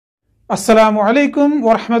Assalamu alaikum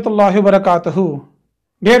wa rahmatullahi wa barakatuhu.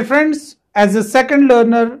 Dear friends, as a second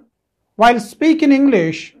learner, while speaking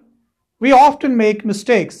English, we often make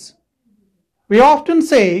mistakes. We often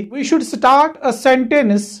say we should start a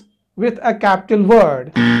sentence with a capital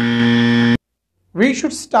word. We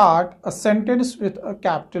should start a sentence with a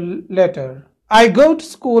capital letter. I go to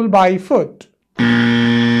school by foot.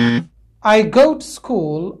 I go to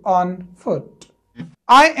school on foot.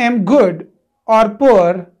 I am good or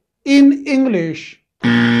poor in English.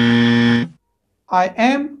 I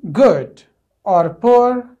am good or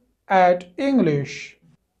poor at English.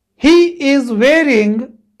 He is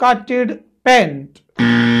wearing cutted pant.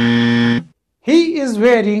 He is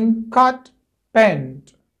wearing cut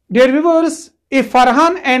pant. Dear viewers, if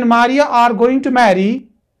Farhan and Maria are going to marry,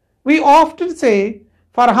 we often say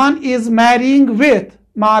Farhan is marrying with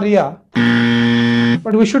Maria.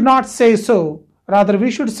 But we should not say so. Rather,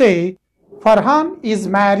 we should say Farhan is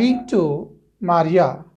marrying to Maria.